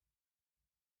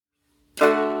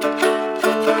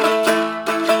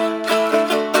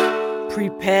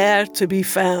Prepare to be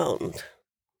found.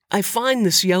 I find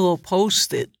this yellow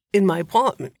Post-it in my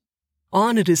apartment.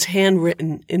 On it is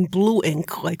handwritten in blue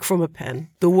ink, like from a pen,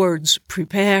 the words,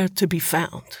 prepare to be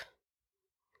found.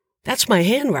 That's my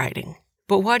handwriting.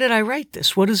 But why did I write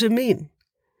this? What does it mean?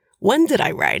 When did I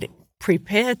write it?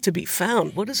 Prepare to be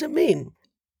found. What does it mean?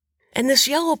 And this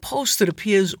yellow Post-it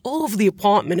appears all over the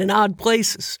apartment in odd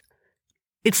places.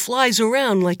 It flies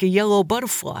around like a yellow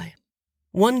butterfly.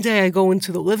 One day I go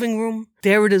into the living room.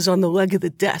 There it is on the leg of the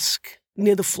desk,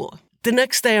 near the floor. The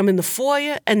next day I'm in the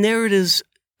foyer, and there it is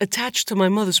attached to my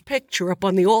mother's picture up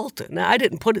on the altar. Now, I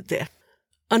didn't put it there.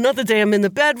 Another day I'm in the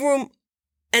bedroom,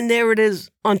 and there it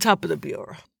is on top of the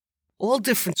bureau. All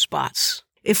different spots.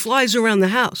 It flies around the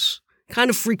house. Kind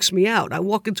of freaks me out. I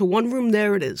walk into one room,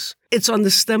 there it is. It's on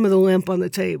the stem of the lamp on the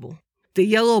table. The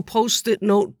yellow Post-it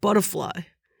note butterfly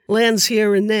lands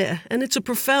here and there, and it's a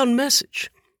profound message.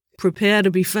 Prepare to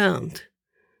be found.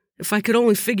 If I could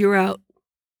only figure out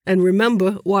and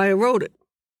remember why I wrote it.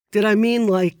 Did I mean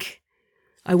like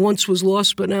I once was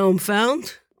lost but now I'm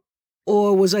found?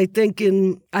 Or was I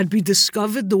thinking I'd be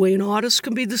discovered the way an artist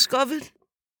can be discovered?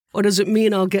 Or does it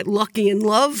mean I'll get lucky in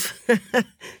love?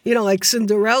 Like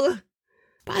Cinderella?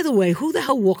 By the way, who the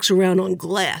hell walks around on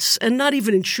glass, and not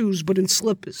even in shoes, but in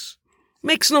slippers?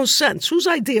 Makes no sense. Whose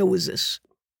idea was this?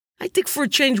 I think for a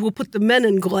change we'll put the men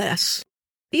in glass.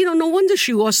 No wonder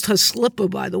she lost her slipper,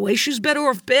 by the way. She's better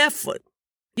off barefoot.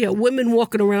 Yeah, women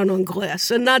walking around on glass,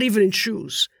 and not even in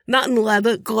shoes. Not in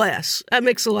leather, glass. That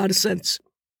makes a lot of sense.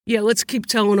 Yeah, let's keep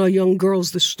telling our young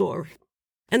girls this story.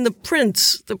 And the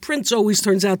prince always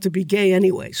turns out to be gay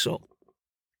anyway, so.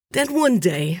 Then one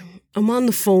day, I'm on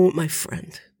the phone with my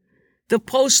friend. The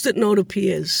Post-it note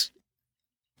appears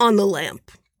on the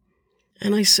lamp.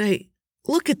 And I say,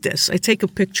 look at this. I take a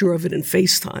picture of it and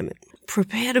FaceTime it.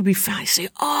 Prepare to be found. I say,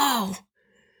 oh,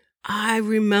 I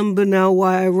remember now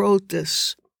why I wrote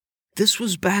this. This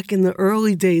was back in the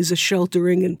early days of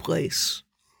sheltering in place.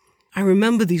 I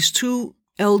remember these two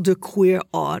elder queer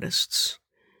artists.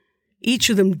 Each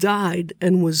of them died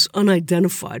and was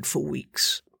unidentified for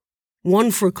weeks.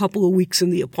 One for a couple of weeks in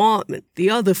the apartment, the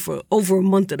other for over a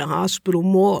month in a hospital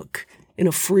morgue in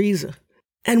a freezer.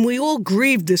 And we all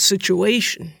grieved this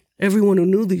situation, everyone who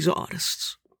knew these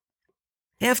artists.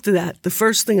 After that, the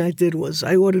first thing I did was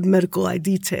I ordered medical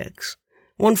ID tags,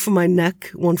 one for my neck,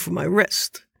 one for my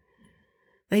wrist.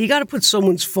 Now, you got to put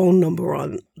someone's phone number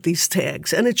on these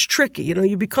tags, and it's tricky.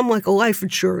 You become like a life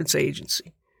insurance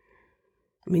agency.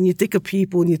 I mean, you think of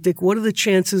people and you think, what are the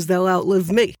chances they'll outlive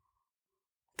me?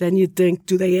 Then you think,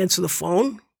 do they answer the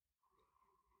phone?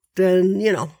 Then,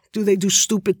 do they do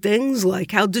stupid things?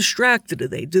 Like, how distracted are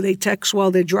they? Do they text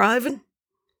while they're driving?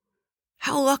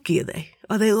 How lucky are they?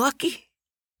 Are they lucky?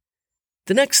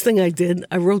 The next thing I did,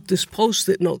 I wrote this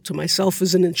Post-it note to myself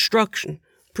as an instruction.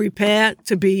 Prepare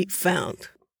to be found.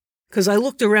 Because I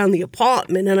looked around the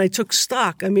apartment and I took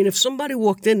stock. I mean, if somebody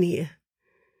walked in here,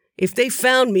 if they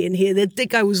found me in here, they'd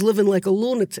think I was living like a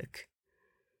lunatic.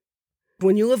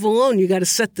 When you live alone, you got to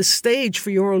set the stage for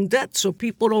your own death so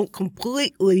people don't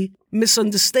completely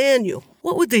misunderstand you.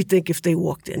 What would they think if they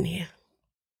walked in here?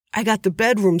 I got the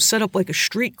bedroom set up like a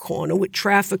street corner with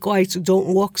traffic lights, a don't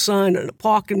walk sign, and a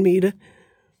parking meter,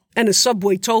 and a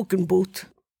subway token booth.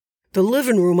 The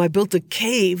living room, I built a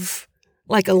cave,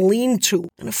 like a lean-to.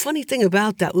 And a funny thing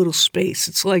about that little space,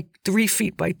 it's like 3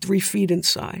 feet by 3 feet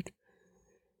inside.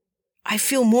 I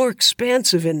feel more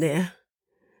expansive in there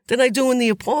than I do in the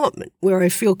apartment, where I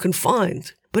feel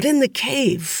confined. But in the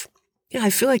cave, I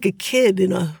feel like a kid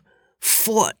in a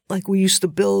fort, like we used to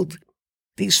build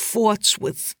these forts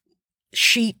with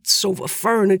sheets over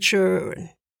furniture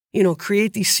and,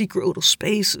 create these secret little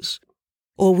spaces.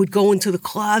 Or would go into the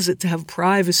closet to have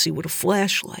privacy with a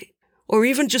flashlight. Or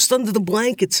even just under the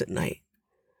blankets at night.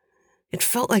 It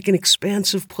felt like an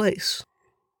expansive place.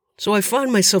 So I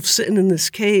find myself sitting in this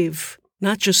cave,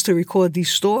 not just to record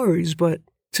these stories, but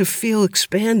to feel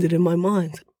expanded in my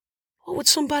mind. What would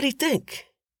somebody think?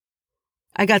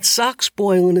 I got socks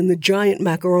boiling in the giant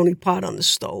macaroni pot on the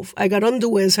stove. I got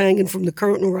underwears hanging from the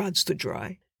curtain rods to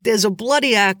dry. There's a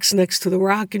bloody axe next to the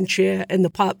rocking chair and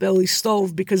the potbelly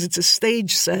stove because it's a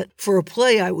stage set for a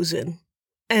play I was in.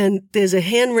 And there's a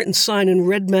handwritten sign in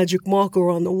red magic marker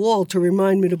on the wall to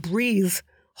remind me to breathe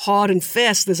hard and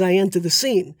fast as I enter the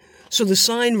scene. So the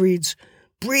sign reads,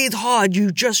 "Breathe hard,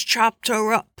 you just chopped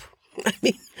her up." I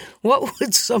mean, what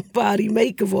would somebody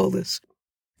make of all this?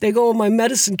 They go in my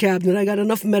medicine cabinet. I got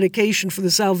enough medication for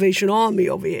the Salvation Army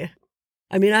over here.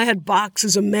 I mean, I had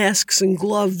boxes of masks and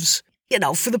gloves,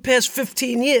 for the past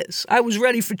 15 years. I was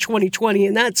ready for 2020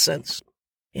 in that sense.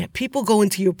 Yeah, people go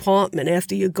into your apartment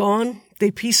after you're gone.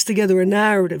 They piece together a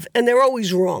narrative, and they're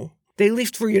always wrong. They leaf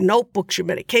through your notebooks, your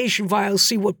medication vials,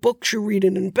 see what books you're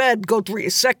reading in bed, go through your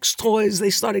sex toys. They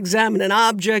start examining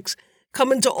objects,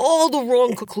 coming to all the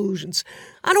wrong conclusions.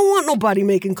 I don't want nobody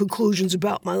making conclusions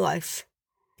about my life.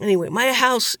 Anyway, my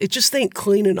house, it just ain't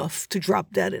clean enough to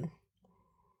drop dead in.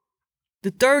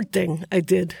 The third thing I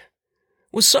did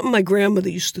was something my grandmother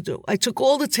used to do. I took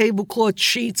all the tablecloth,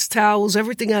 sheets, towels,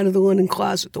 everything out of the linen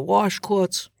closet, the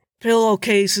washcloths,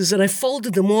 pillowcases, and I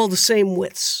folded them all the same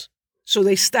widths so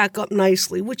they stack up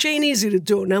nicely, which ain't easy to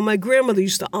do. Now, my grandmother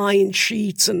used to iron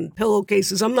sheets and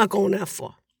pillowcases. I'm not going that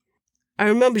far. I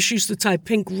remember she used to tie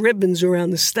pink ribbons around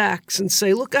the stacks and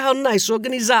say, look at how nice,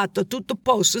 organizzato, tutto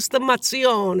posto,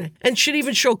 sistemazione. And she'd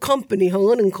even show company her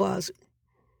linen closet.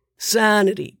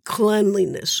 Sanity,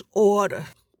 cleanliness, order.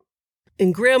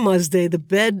 In Grandma's day, the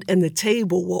bed and the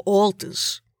table were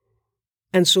altars.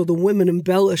 And so the women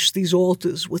embellished these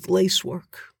altars with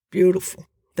lacework. Beautiful.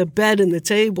 The bed and the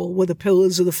table were the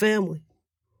pillars of the family.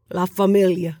 La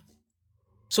familia.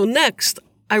 So next,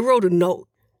 I wrote a note,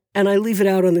 and I leave it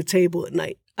out on the table at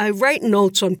night. I write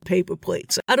notes on paper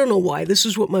plates. I don't know why. This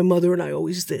is what my mother and I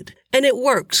always did. And it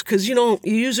works because, you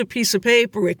use a piece of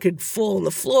paper, it could fall on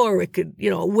the floor, it could,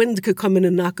 a wind could come in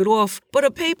and knock it off. But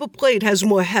a paper plate has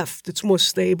more heft, it's more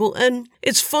stable, and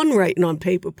it's fun writing on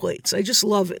paper plates. I just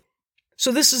love it.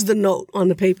 So this is the note on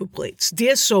the paper plates.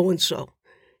 Dear so-and-so,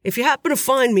 if you happen to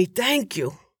find me, thank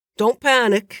you. Don't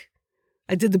panic.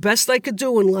 I did the best I could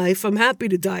do in life. I'm happy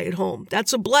to die at home.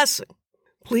 That's a blessing.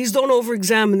 Please don't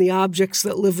over-examine the objects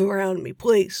that live around me,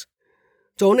 please.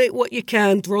 Donate what you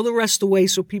can, throw the rest away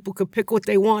so people can pick what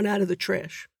they want out of the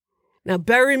trash. Now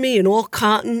bury me in all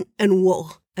cotton and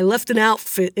wool. I left an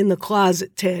outfit in the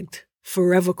closet tagged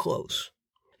Forever Clothes.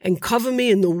 And cover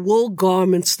me in the wool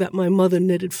garments that my mother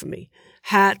knitted for me.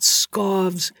 Hats,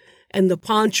 scarves, and the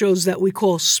ponchos that we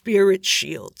call spirit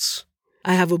shields.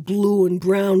 I have a blue and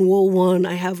brown wool one.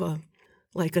 I have a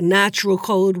natural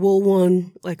colored wool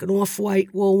one, like an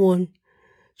off-white wool one.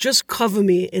 Just cover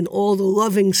me in all the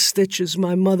loving stitches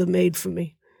my mother made for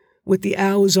me with the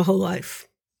hours of her life.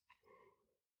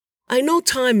 I know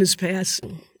time is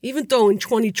passing, even though in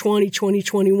 2020,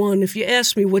 2021, if you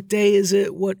ask me what day is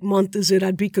it, what month is it,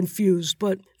 I'd be confused.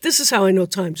 But this is how I know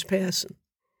time's passing.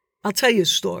 I'll tell you a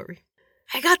story.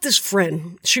 I got this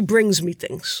friend. She brings me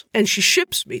things, and she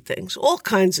ships me things, all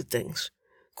kinds of things,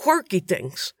 quirky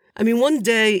things. I mean, one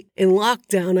day in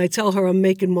lockdown, I tell her I'm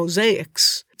making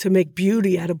mosaics to make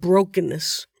beauty out of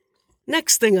brokenness.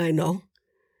 Next thing I know,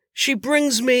 she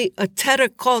brings me a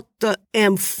terracotta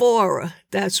amphora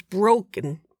that's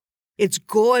broken. It's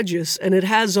gorgeous, and it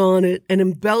has on it an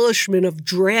embellishment of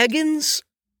dragons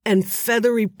and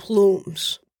feathery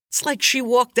plumes. It's like she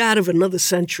walked out of another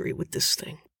century with this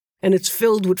thing, and it's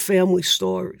filled with family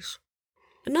stories.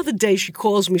 Another day she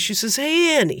calls me. She says,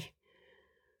 hey, Annie,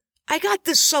 I got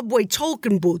this subway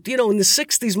token booth. In the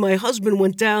 60s, my husband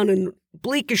went down in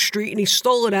Bleecker Street and he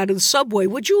stole it out of the subway.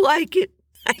 Would you like it?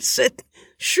 I said,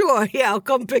 sure, yeah, I'll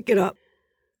come pick it up.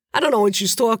 I don't know what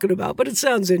she's talking about, but it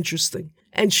sounds interesting.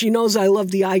 And she knows I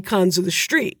love the icons of the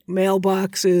street,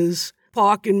 mailboxes,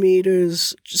 parking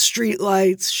meters, street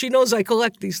lights. She knows I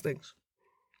collect these things.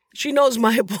 She knows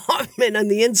my apartment on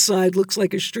the inside looks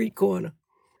like a street corner.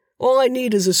 All I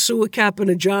need is a sewer cap and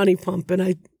a Johnny pump,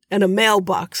 and a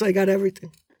mailbox. I got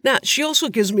everything. Now, she also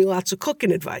gives me lots of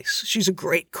cooking advice. She's a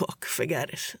great cook. Forget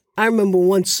it. I remember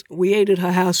once we ate at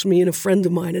her house, me and a friend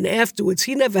of mine, and afterwards,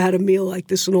 he never had a meal like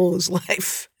this in all his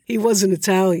life. He wasn't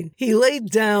Italian. He laid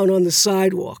down on the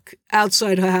sidewalk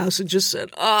outside her house and just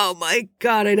said, oh, my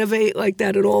God, I never ate like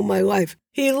that in all my life.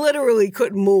 He literally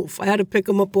couldn't move. I had to pick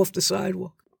him up off the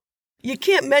sidewalk. You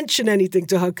can't mention anything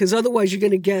to her because otherwise you're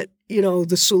going to get,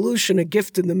 the solution, a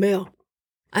gift in the mail.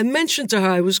 I mentioned to her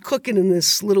I was cooking in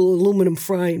this little aluminum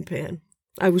frying pan.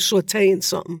 I was sauteing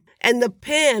something, and the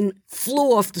pan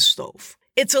flew off the stove.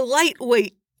 It's a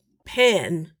lightweight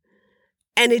pan,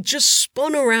 and it just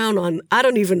spun around on, I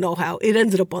don't even know how. It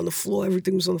ended up on the floor.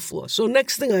 Everything was on the floor. So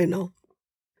next thing I know,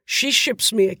 she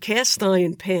ships me a cast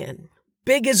iron pan,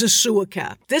 big as a sewer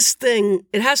cap. This thing,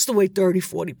 it has to weigh 30,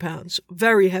 40 pounds,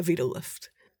 very heavy to lift.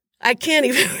 I can't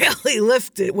even really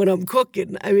lift it when I'm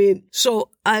cooking.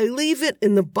 So I leave it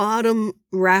in the bottom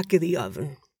rack of the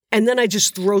oven. And then I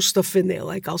just throw stuff in there.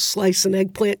 Like I'll slice an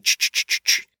eggplant.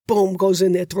 Boom, goes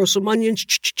in there. Throw some onions.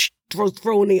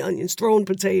 Throw in the onions. Throw in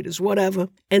potatoes, whatever.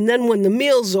 And then when the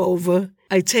meal's over,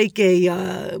 I take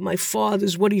my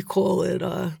father's, what do you call it?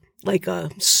 Like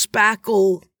a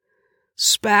spackle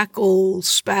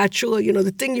spatula.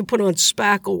 The thing you put on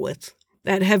spackle with.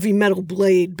 That heavy metal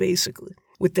blade, basically.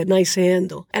 with the nice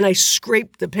handle. And I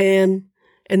scrape the pan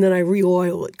and then I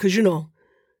re-oil it. Because,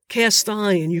 cast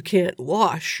iron you can't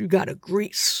wash, you gotta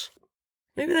grease.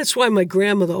 Maybe that's why my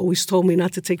grandmother always told me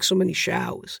not to take so many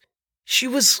showers. She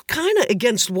was kind of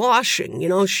against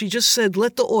washing, She just said,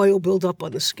 let the oil build up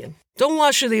on the skin. Don't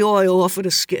wash the oil off of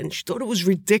the skin. She thought it was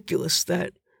ridiculous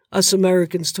that us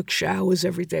Americans took showers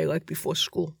every day like before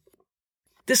school.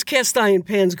 This cast iron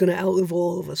pan's going to outlive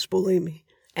all of us, believe me.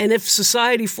 And if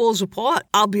society falls apart,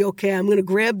 I'll be okay. I'm going to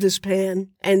grab this pan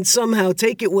and somehow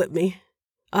take it with me.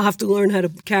 I'll have to learn how to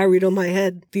carry it on my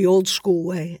head the old school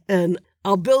way. And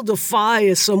I'll build a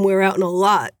fire somewhere out in a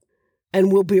lot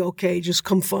and we'll be okay. Just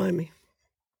come find me.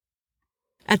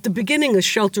 At the beginning of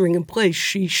sheltering in place,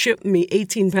 she shipped me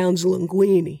 18 pounds of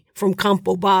linguine from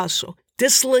Campobasso.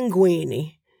 This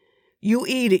linguine, you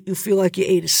eat it, you feel like you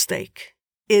ate a steak.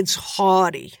 It's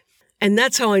hearty. And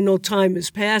that's how I know time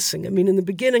is passing. I mean, in the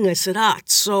beginning, I said,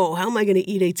 so how am I going to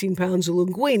eat 18 pounds of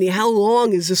linguine? How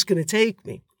long is this going to take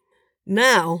me?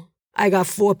 Now, I got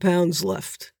 4 pounds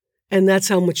left. And that's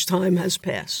how much time has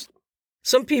passed.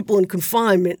 Some people in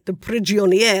confinement, the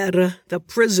prigioniere, the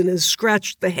prisoners,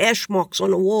 scratched the hash marks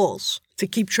on the walls to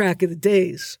keep track of the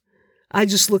days. I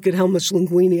just look at how much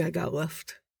linguine I got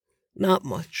left. Not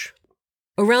much.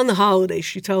 Around the holidays,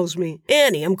 she tells me,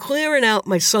 Annie, I'm clearing out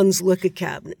my son's liquor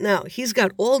cabinet. Now, he's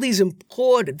got all these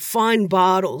imported fine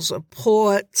bottles of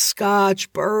port,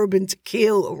 scotch, bourbon,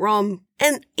 tequila, rum,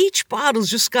 and each bottle's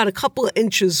just got a couple of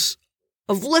inches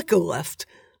of liquor left.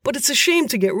 But it's a shame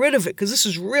to get rid of it because this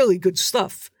is really good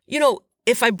stuff.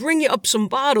 If I bring you up some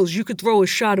bottles, you could throw a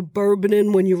shot of bourbon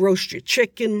in when you roast your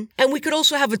chicken. And we could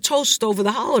also have a toast over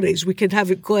the holidays. We could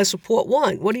have a glass of port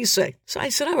wine. What do you say? So I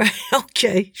said, all right,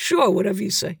 okay, sure, whatever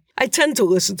you say. I tend to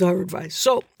listen to her advice.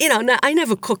 So, now I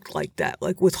never cooked like that,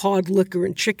 like with hard liquor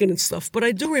and chicken and stuff. But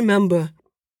I do remember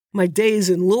my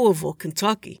days in Louisville,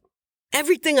 Kentucky.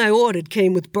 Everything I ordered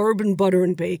came with bourbon, butter,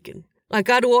 and bacon. Like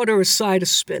I'd order a side of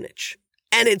spinach.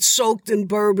 And it's soaked in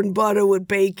bourbon butter with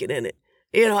bacon in it.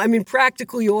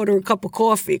 Practically you order a cup of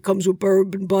coffee, it comes with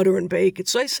bourbon, butter, and bacon.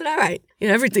 So I said, all right.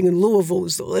 Everything in Louisville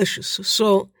was delicious.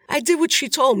 So I did what she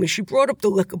told me. She brought up the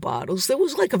liquor bottles. There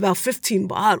was like about 15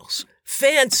 bottles.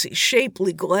 Fancy,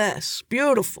 shapely glass.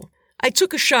 Beautiful. I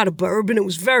took a shot of bourbon. It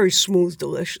was very smooth,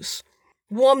 delicious.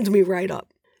 Warmed me right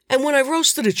up. And when I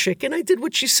roasted a chicken, I did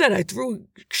what she said. I threw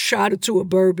a shot or two of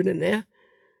bourbon in there.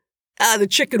 The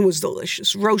chicken was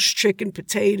delicious. Roast chicken,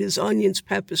 potatoes, onions,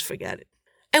 peppers, forget it.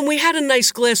 And we had a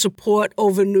nice glass of port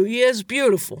over New Year's.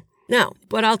 Beautiful. Now,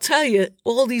 but I'll tell you,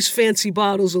 all these fancy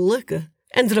bottles of liquor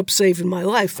ended up saving my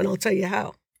life, and I'll tell you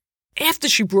how. After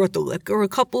she brought the liquor, a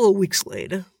couple of weeks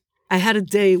later, I had a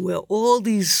day where all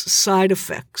these side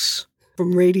effects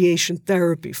from radiation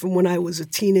therapy from when I was a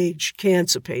teenage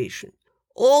cancer patient,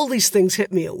 all these things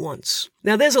hit me at once.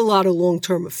 Now, there's a lot of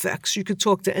long-term effects. You could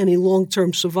talk to any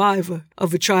long-term survivor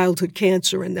of a childhood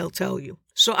cancer, and they'll tell you.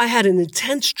 So I had an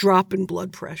intense drop in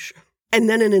blood pressure, and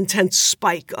then an intense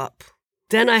spike up.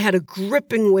 Then I had a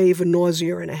gripping wave of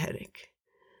nausea and a headache.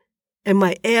 And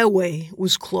my airway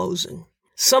was closing.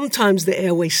 Sometimes the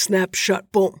airway snapped shut,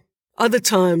 boom. Other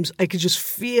times I could just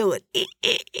feel it.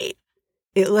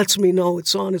 It lets me know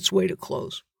it's on its way to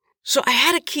close. So I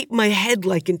had to keep my head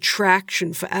like in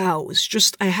traction for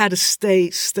hours. I had to stay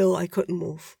still. I couldn't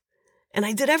move. And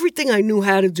I did everything I knew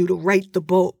how to do to right the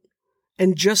boat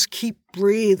and just keep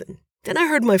breathing. Then I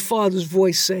heard my father's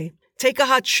voice say, take a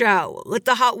hot shower, let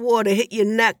the hot water hit your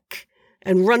neck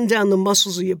and run down the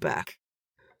muscles of your back.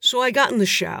 So I got in the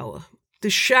shower. The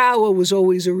shower was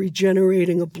always a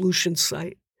regenerating ablution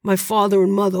site. My father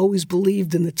and mother always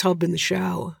believed in the tub in the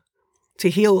shower to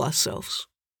heal ourselves.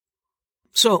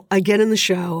 So I get in the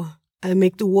shower, I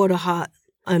make the water hot,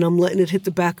 and I'm letting it hit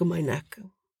the back of my neck.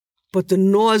 But the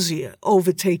nausea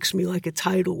overtakes me like a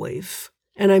tidal wave,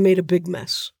 and I made a big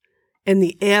mess. And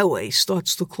the airway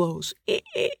starts to close.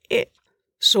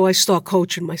 So I start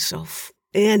coaching myself.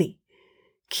 Annie,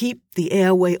 keep the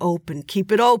airway open.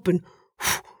 Keep it open.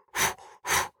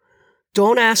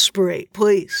 Don't aspirate,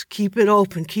 please. Keep it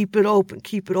open, keep it open,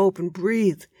 keep it open.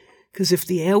 Breathe. Because if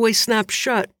the airway snaps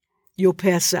shut, you'll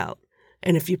pass out.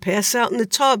 And if you pass out in the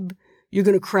tub, you're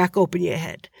going to crack open your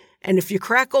head. And if you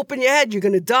crack open your head, you're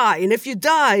going to die. And if you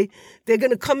die, they're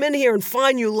going to come in here and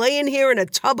find you laying here in a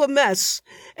tub of mess.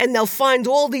 And they'll find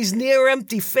all these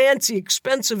near-empty, fancy,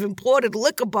 expensive imported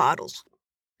liquor bottles.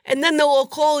 And then they'll all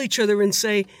call each other and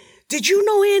say, did you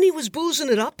know Annie was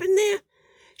boozing it up in there?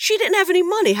 She didn't have any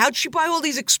money. How'd she buy all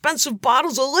these expensive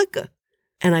bottles of liquor?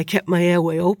 And I kept my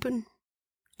airway open.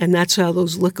 And that's how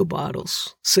those liquor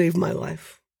bottles saved my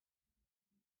life.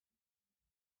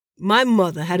 My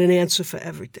mother had an answer for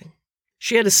everything.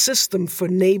 She had a system for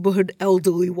neighborhood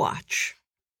elderly watch.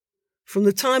 From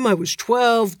the time I was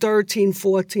 12, 13,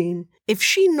 14, if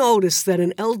she noticed that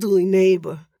an elderly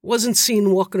neighbor wasn't seen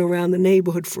walking around the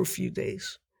neighborhood for a few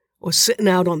days or sitting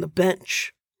out on the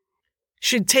bench,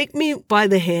 she'd take me by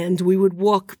the hand. We would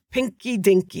walk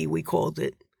pinky-dinky, we called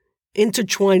it,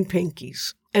 intertwined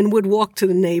pinkies, and would walk to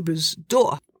the neighbor's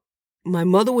door. My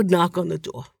mother would knock on the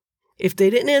door. If they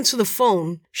didn't answer the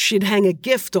phone, she'd hang a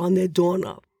gift on their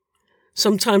doorknob.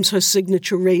 Sometimes her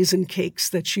signature raisin cakes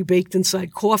that she baked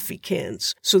inside coffee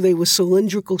cans, so they were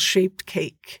cylindrical-shaped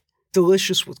cake.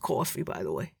 Delicious with coffee, by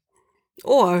the way.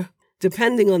 Or,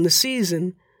 depending on the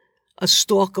season, a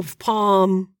stalk of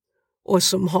palm, or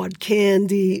some hard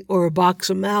candy, or a box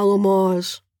of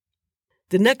Malamars.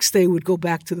 The next day we'd go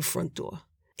back to the front door.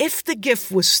 If the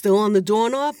gift was still on the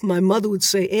doorknob, my mother would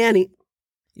say, "Annie,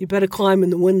 you better climb in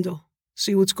the window,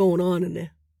 see what's going on in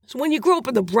there." So when you grow up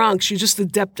in the Bronx, you're just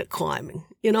adept at climbing.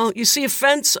 You know, you see a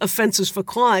fence is for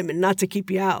climbing, not to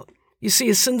keep you out. You see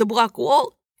a cinder block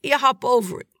wall, you hop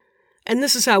over it. And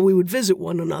this is how we would visit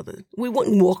one another. We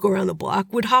wouldn't walk around the block.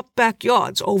 We'd hop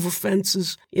backyards, over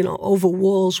fences, over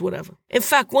walls, whatever. In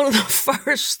fact, one of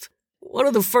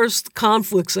the first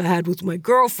conflicts I had with my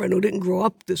girlfriend, who didn't grow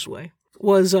up this way,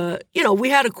 was, we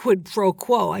had a quid pro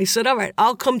quo. I said, all right,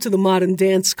 I'll come to the modern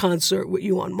dance concert with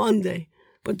you on Monday,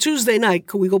 but Tuesday night,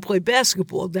 could we go play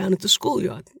basketball down at the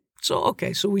schoolyard? So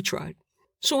we tried.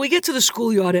 So we get to the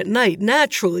schoolyard at night.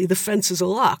 Naturally, the fences are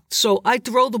locked. So I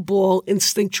throw the ball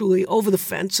instinctually over the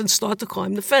fence and start to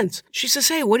climb the fence. She says,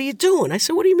 "Hey, what are you doing?" I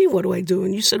said, "What do you mean, what do I do?"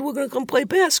 And you said, "We're going to come play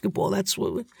basketball."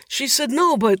 She said,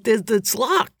 "No, but it's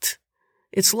locked.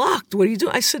 It's locked. What do you do?"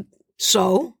 I said,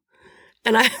 "So?"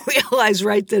 And I realized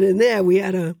right then and there we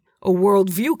had a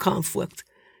worldview conflict.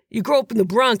 You grow up in the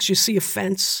Bronx, you see a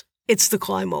fence, it's to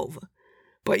climb over.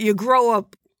 But you grow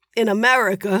up in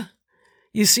America,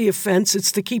 you see a fence,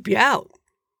 it's to keep you out.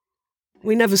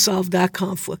 We never solved that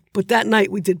conflict, but that night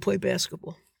we did play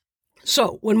basketball.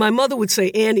 So when my mother would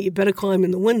say, "Annie, you better climb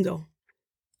in the window,"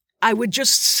 I would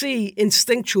just see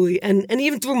instinctually, and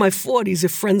even through my 40s,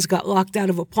 if friends got locked out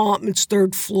of apartments,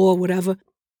 third floor, whatever,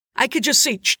 I could just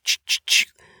see,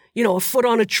 a foot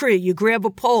on a tree. You grab a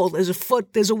pole, there's a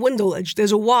foot, there's a window ledge,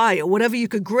 there's a wire, whatever you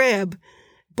could grab.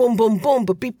 Boom, boom, boom,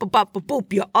 ba beep, ba bop, ba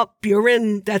boop, you're up, you're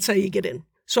in, that's how you get in.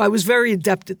 So I was very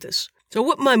adept at this. So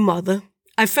with my mother,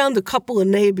 I found a couple of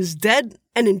neighbors dead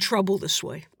and in trouble this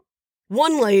way.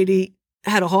 One lady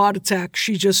had a heart attack.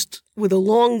 She just, with a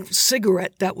long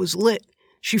cigarette that was lit,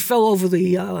 she fell over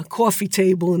the coffee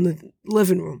table in the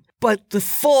living room. But the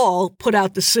fall put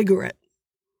out the cigarette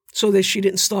so that she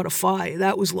didn't start a fire.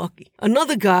 That was lucky.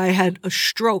 Another guy had a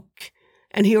stroke,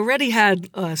 and he already had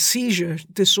a seizure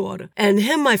disorder. And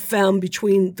him I found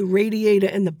between the radiator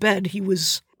and the bed. He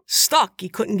was stuck. He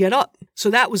couldn't get up. So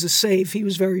that was a save. He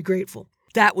was very grateful.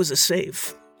 That was a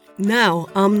save. Now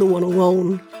I'm the one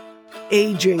alone,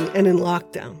 aging and in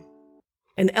lockdown.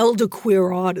 An elder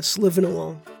queer artist living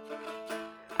alone.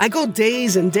 I go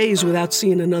days and days without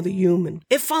seeing another human.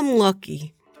 If I'm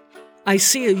lucky, I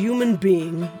see a human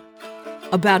being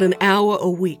about an hour a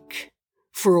week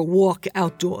for a walk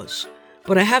outdoors.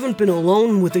 But I haven't been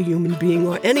alone with a human being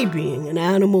or any being, an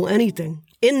animal, anything.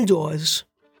 Indoors,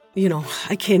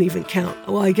 I can't even count.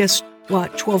 Well, I guess,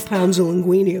 12 pounds of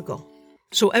linguine ago.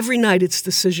 So every night it's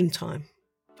decision time.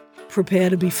 Prepare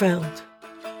to be found.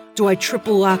 Do I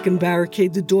triple lock and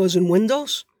barricade the doors and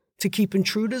windows to keep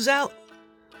intruders out?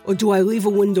 Or do I leave a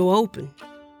window open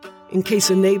in case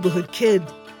a neighborhood kid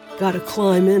got to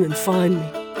climb in and find me?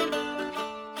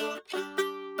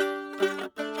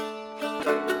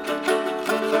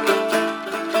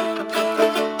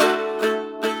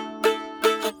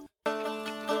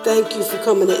 Thank you for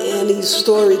coming to Annie's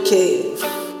Story Cave.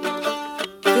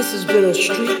 This has been a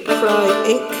Street Cry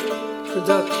Inc.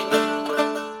 production.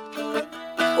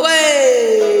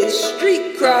 Way,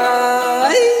 Street Cry!